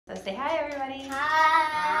So say hi, everybody.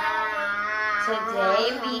 Hi.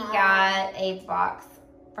 Today we got a box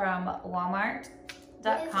from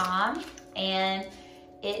Walmart.com, and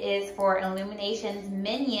it is for Illuminations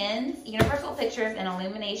Minions, Universal Pictures and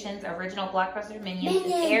Illuminations original blockbuster Minions.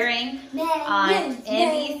 It's airing on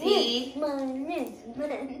NBC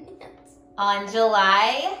on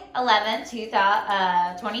July 11th,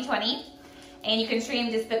 2020. And you can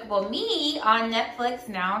stream Despicable Me on Netflix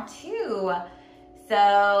now too.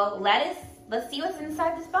 So let's see what's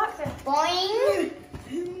inside this box. Boing.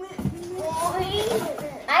 Boing.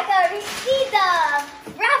 I got a receipt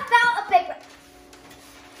of wrap out a paper.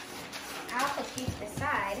 I'll put these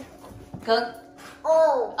aside. Go.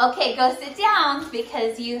 Oh. Okay, go sit down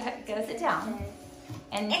because you go sit down.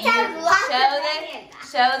 And It you has lots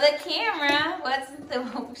show the camera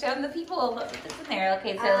show the people what's in there.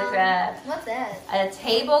 Okay, so there's what's this? a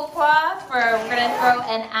tablecloth for we're gonna throw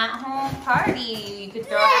an at-home party. You could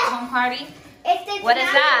throw an at-home party. What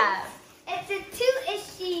is that? It's a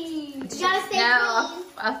two-issue. You gotta stay clean.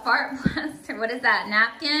 A fart blaster. What is that?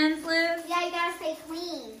 Napkins, Liz? Yeah, you gotta stay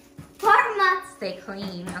clean. Fart must stay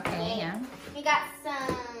clean. Okay, yeah. You got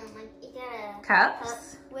some. You got a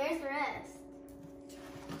cups. Where's the rest?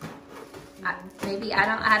 Maybe I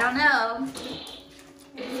don't know.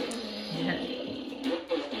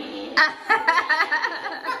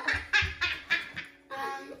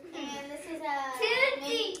 And this is a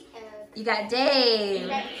you got Dave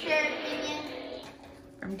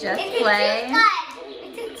from Just it's Play.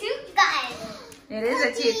 It's a tooth gun. It is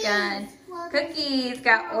a tooth gun. Cookies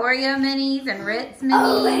got Oreo minis and Ritz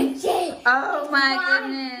minis. Oh my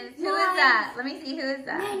goodness! Who is that? Let me see. Who is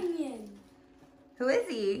that? Minion. Who is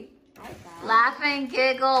he? Laughing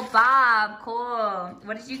Giggle Bob. Cool.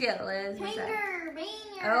 What did you get, Liz? What's that? Banner.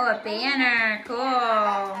 Oh, a banner.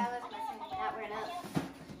 Cool.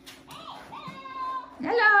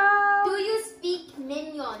 Hello. Do you speak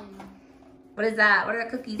minion? What is that? What are the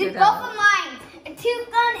cookies? They're both of mine. A tooth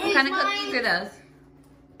gun is What kind of mine. cookies are those?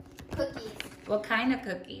 Cookies. What kind of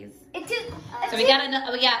cookies? So we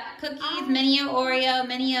got cookies, Mini-O Oreo,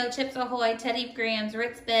 Mini-O Chips Ahoy, Teddy Grahams,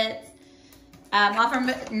 Ritz Bits. All from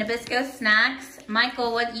Nabisco Snacks.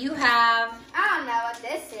 Michael, what you have? I don't know what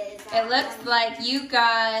this is. It looks like you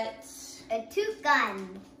got a tooth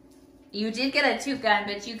gun. You did get a tooth gun,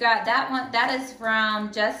 but you got that one. That is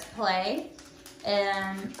from Just Play,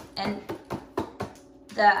 and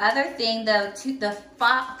the other thing, the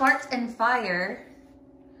Fart and Fire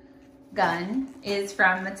gun is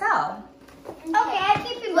from Mattel. Okay, I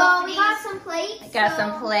keep in both of these. We got some plates. Got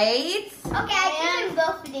some plates. Okay, I keep in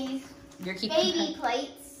both of these. You're keeping baby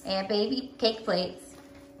plates. And baby cake plates.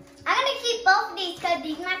 I'm going to keep both of these because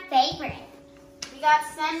these are my favorite. We got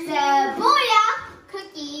some Booyah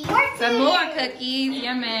cookies. Some more cookies.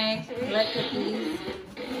 Yummy. Red cookies.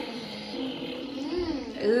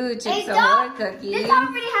 Ooh, Chips Ahoy cookies. This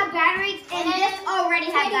already has batteries and this already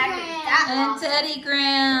has batteries. And Teddy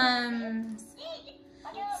Grahams.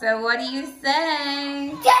 So what do you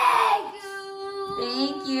say? Thank you.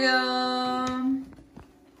 Thank you.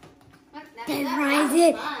 Rise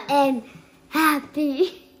it and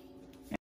happy.